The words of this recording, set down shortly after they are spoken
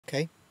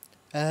Okay,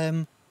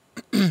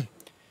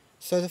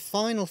 so the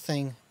final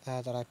thing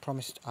that I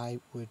promised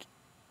I would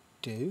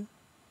do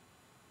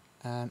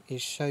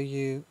is show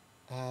you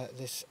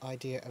this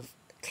idea of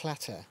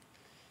clatter,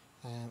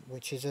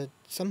 which is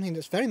something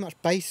that's very much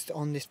based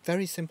on this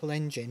very simple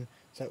engine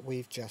that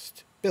we've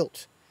just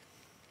built.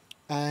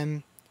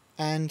 And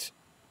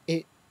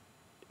it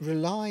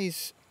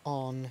relies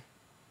on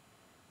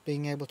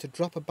being able to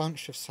drop a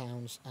bunch of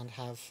sounds and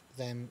have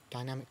them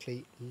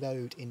dynamically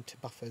load into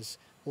buffers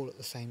all at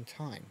the same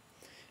time.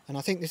 And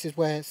I think this is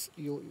where this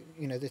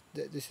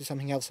is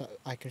something else that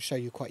I can show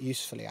you quite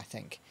usefully, I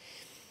think.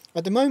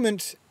 At the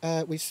moment,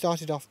 we've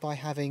started off by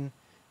having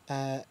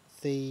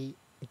the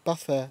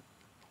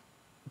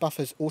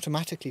buffers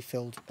automatically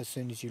filled as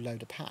soon as you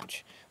load a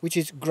patch, which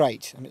is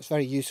great and it's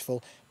very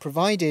useful,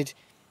 provided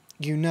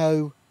you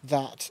know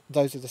that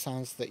those are the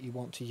sounds that you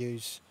want to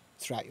use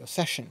throughout your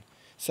session.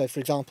 So,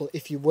 for example,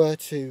 if you were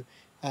to,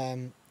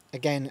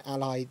 again,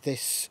 ally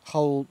this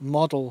whole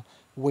model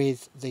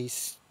with the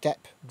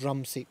step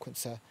drum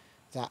sequencer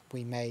that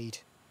we made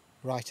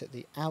right at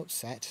the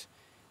outset,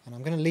 and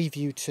I'm going to leave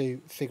you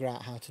to figure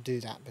out how to do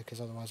that,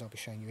 because otherwise I'll be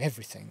showing you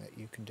everything that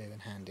you can do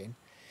and hand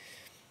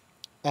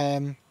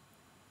in.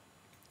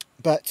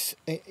 But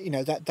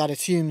that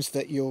assumes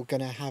that you're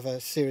going to have a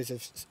series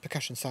of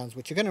percussion sounds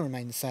which are going to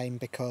remain the same,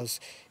 because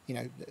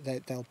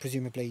they'll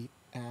presumably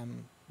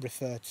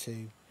refer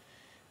to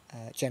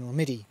general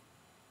MIDI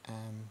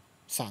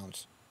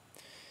sounds.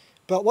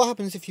 But what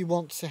happens if you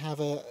want to have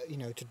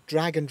to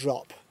drag and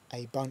drop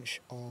a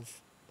bunch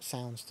of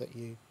sounds that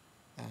you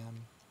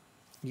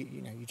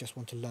just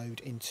want to load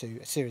into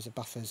a series of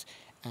buffers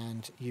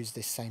and use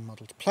this same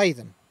model to play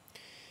them?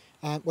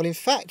 Well, in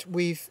fact,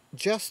 we've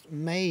just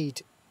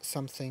made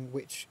something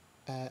which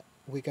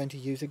we're going to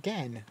use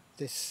again.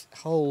 This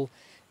whole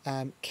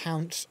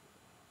count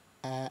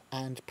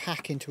and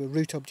pack into a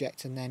root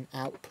object and then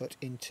output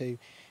into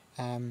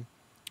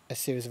a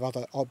series of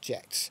other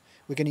objects.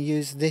 We're going to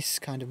use this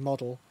kind of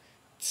model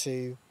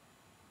to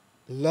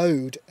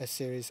load a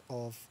series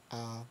of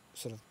our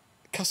sort of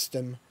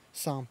custom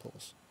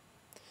samples.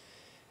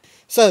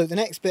 So the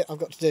next bit I've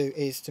got to do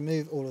is to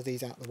move all of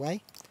these out of the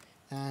way,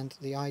 and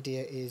the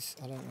idea is,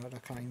 I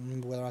can't even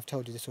remember whether I've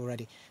told you this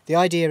already, the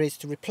idea is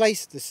to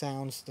replace the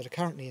sounds that are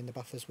currently in the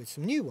buffers with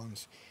some new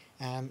ones,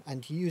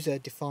 and user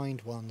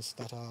defined ones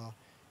that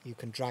you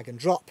can drag and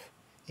drop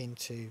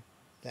into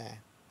there.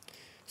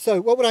 So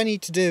what would I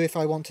need to do if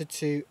I wanted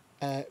to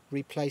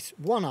replace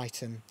one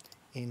item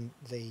in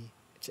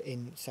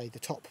say the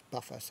top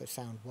buffer, so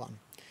sound 1?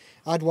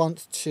 I'd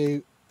want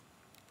to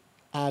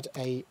add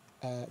a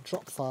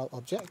drop file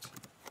object,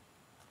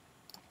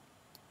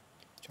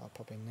 which I'll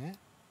pop in there,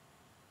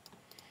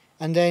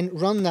 and then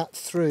run that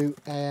through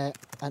an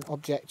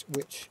object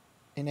which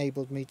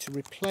enabled me to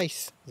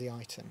replace the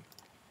item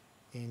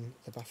in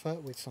the buffer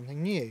with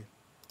something new.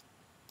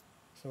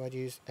 So I'd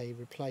use a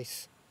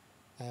replace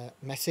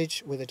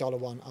message with a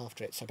 $1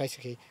 after it. So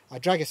basically I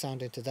drag a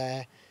sound into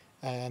there,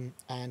 and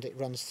it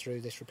runs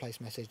through this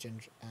replace message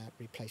and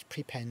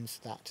prepends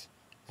that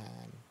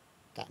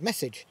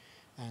message,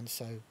 and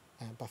so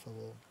buffer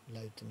will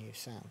load the new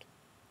sound.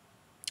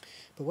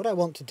 But what I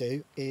want to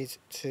do is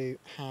to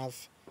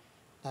have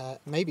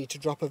maybe to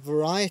drop a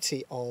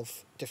variety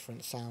of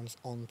different sounds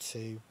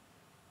onto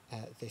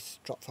this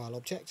drop file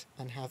object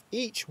and have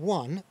each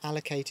one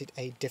allocated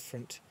a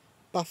different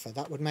buffer.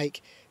 That would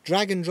make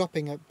drag and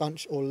dropping a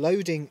bunch or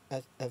loading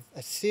a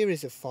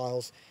series of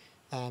files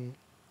kind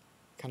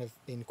of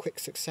in quick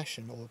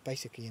succession, or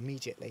basically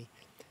immediately.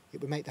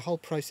 It would make the whole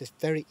process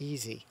very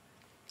easy,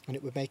 and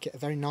it would make it a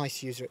very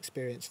nice user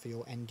experience for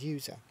your end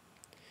user.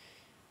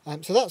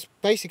 So that's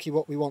basically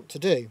what we want to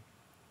do.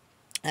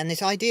 And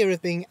this idea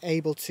of being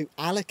able to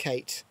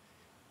allocate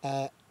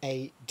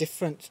a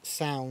different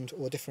sound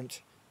or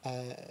different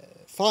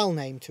file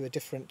name to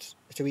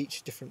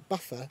each different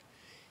buffer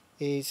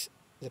is,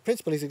 the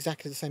principle is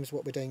exactly the same as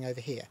what we're doing over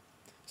here.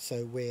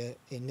 So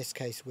in this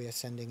case we are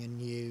sending a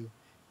new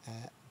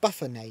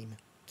buffer name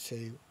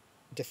to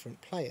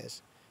different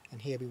players,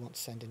 and here we want to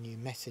send a new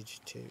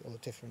message or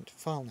different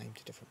file name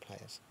to different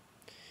players.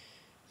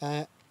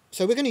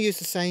 So we're going to use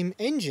the same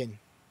engine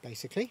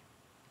basically.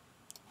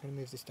 I'm going to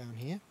move this down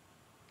here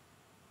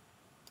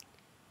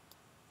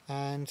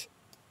and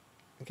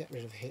get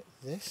rid of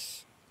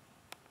this,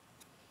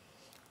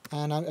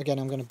 and again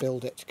I'm going to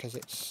build it because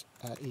it's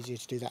easier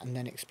to do that and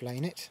then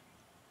explain it.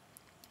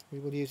 We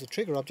will use a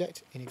trigger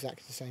object in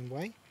exactly the same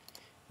way.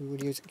 We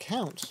will use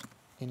count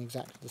in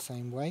exactly the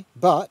same way,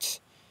 but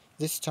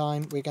this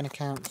time we're going to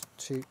count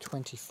to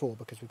 24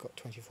 because we've got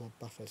 24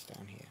 buffers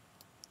down here.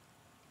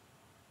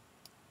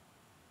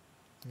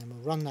 And then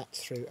we'll run that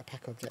through a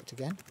pack object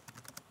again.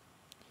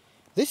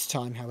 This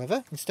time,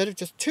 however, instead of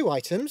just two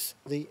items,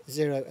 the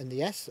 0 and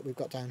the S that we've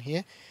got down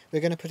here, we're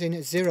going to put in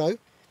a 0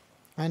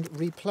 and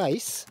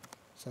replace.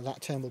 So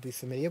that term will be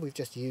familiar, we've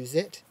just used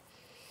it.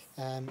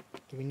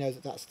 We know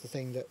that that's the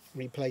thing that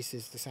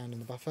replaces the sound in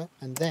the buffer,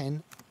 and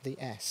then the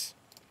S.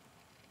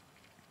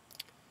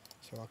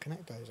 So I'll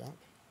connect those up,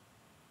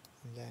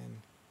 and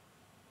then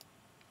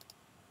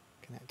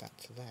that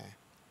to there.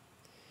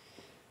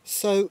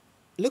 So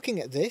looking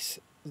at this,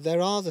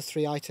 there are the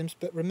 3 items,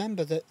 but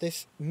remember that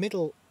this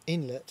middle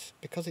inlet,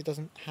 because it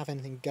doesn't have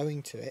anything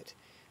going to it,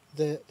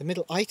 the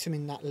middle item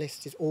in that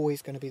list is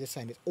always going to be the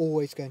same. It's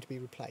always going to be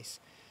replaced.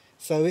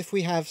 So if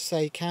we have,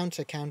 say,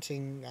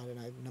 counting, I don't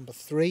know, number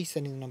 3,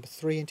 sending the number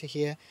 3 into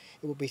here,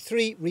 it will be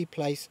 3,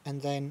 replace,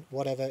 and then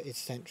whatever is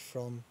sent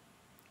from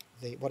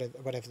the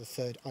whatever the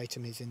 3rd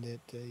item is in the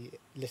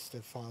list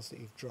of files that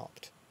you've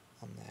dropped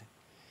on there.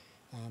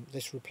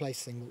 This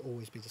replace thing will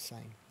always be the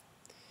same.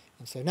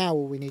 And so now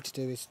all we need to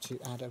do is to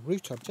add a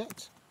root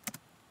object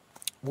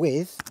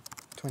with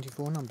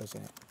 24 numbers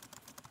in it.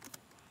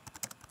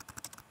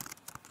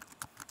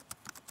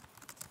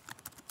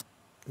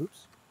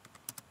 Oops.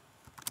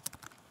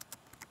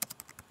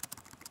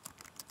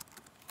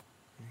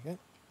 There we go.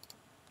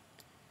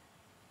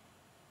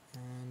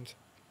 And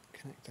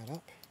connect that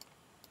up.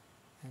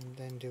 And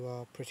then do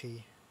our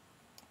pretty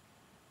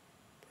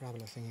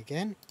parabola thing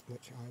again,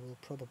 which I will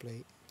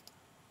probably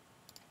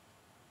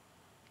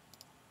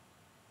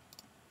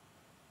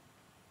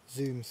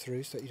zoom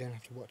through so that you don't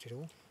have to watch it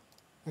all.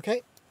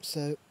 Okay,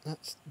 so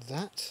that's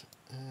that.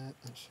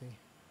 Actually,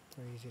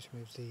 very easy to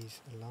move these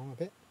along a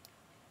bit.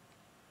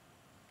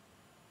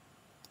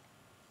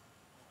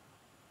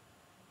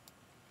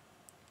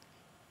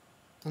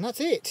 And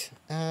that's it.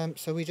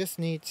 So we just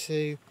need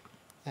to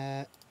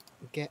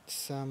get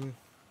some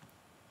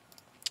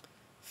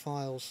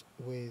files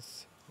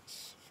with,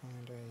 let's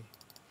find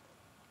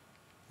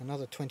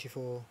another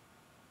 24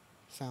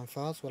 sound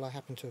files. Well, I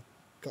happen to have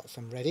got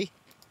some ready,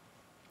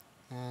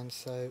 and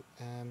so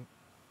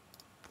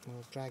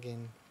we'll drag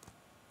in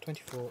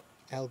 24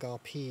 Elgar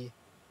P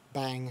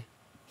Bang,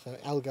 so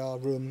Elgar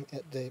Room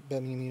at the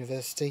Birmingham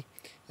University.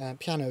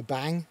 Piano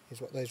Bang is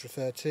what those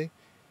refer to.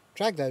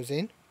 Drag those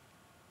in.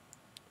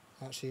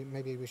 Actually,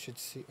 maybe we should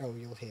see, oh,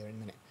 you'll hear in a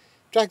minute.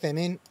 Drag them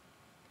in,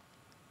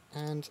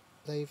 and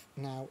they've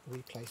now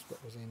replaced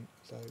what was in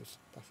those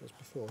buffers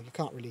before. You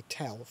can't really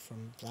tell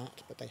from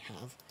that, but they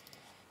have.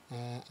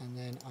 And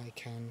then I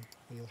can,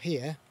 you'll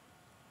hear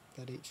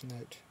that each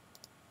note,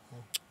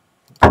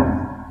 there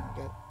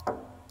we go.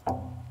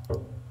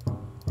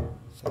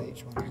 So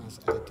each one has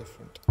a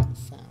different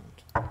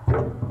sound.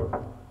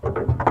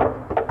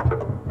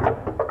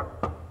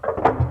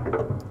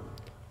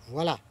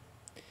 Voila!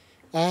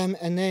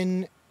 And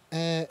then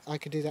I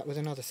could do that with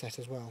another set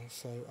as well.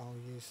 So I'll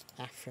use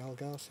Afro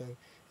Elgar. So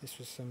this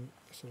was some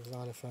sort of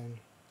xylophone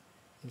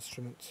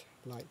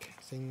instrument-like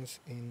things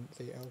in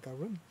the Elgar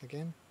room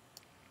again.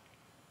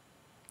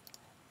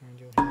 And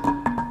you'll hear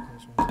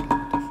those ones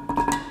again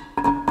different.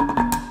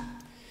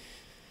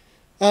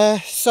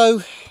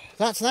 So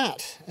that's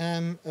that.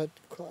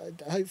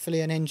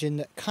 Hopefully an engine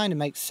that kind of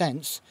makes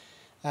sense.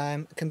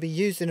 Can be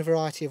used in a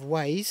variety of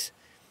ways,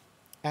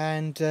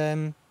 and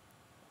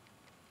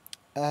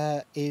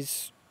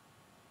is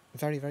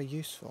very, very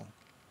useful.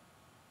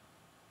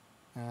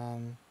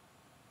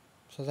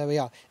 So there we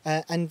are.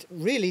 And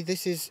really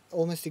this is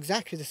almost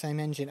exactly the same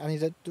engine. I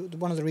mean,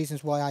 one of the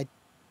reasons why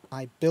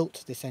I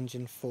built this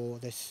engine for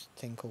this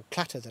thing called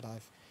Clatter that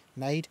I've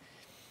made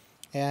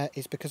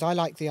is because I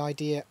like the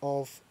idea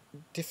of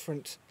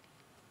different...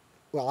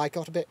 Well, I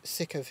got a bit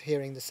sick of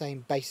hearing the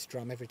same bass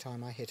drum every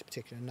time I hit a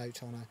particular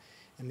note on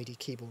a MIDI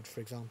keyboard,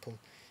 for example.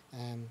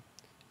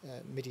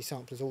 MIDI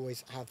samplers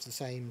always have the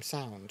same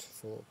sound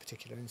for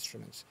particular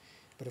instruments,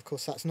 but of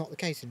course that's not the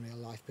case in real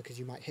life, because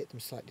you might hit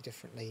them slightly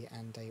differently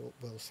and they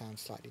will sound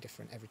slightly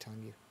different every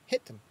time you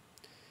hit them.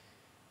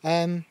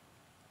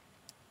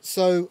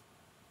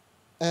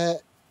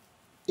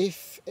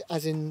 If,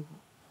 as in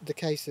the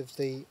case of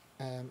the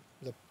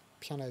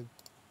piano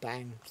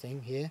bang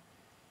thing here,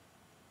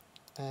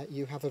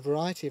 you have a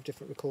variety of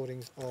different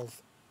recordings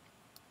of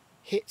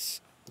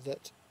hits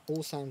that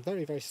all sound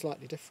very, very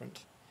slightly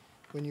different.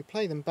 When you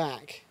play them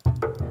back,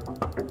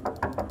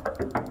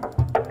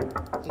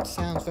 it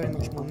sounds very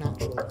much more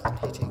natural than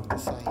hitting the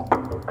same,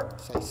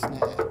 say,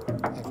 snare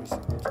every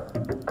single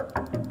time,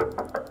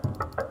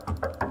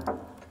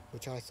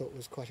 which I thought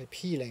was quite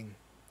appealing.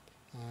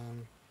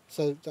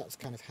 So that's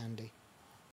kind of handy.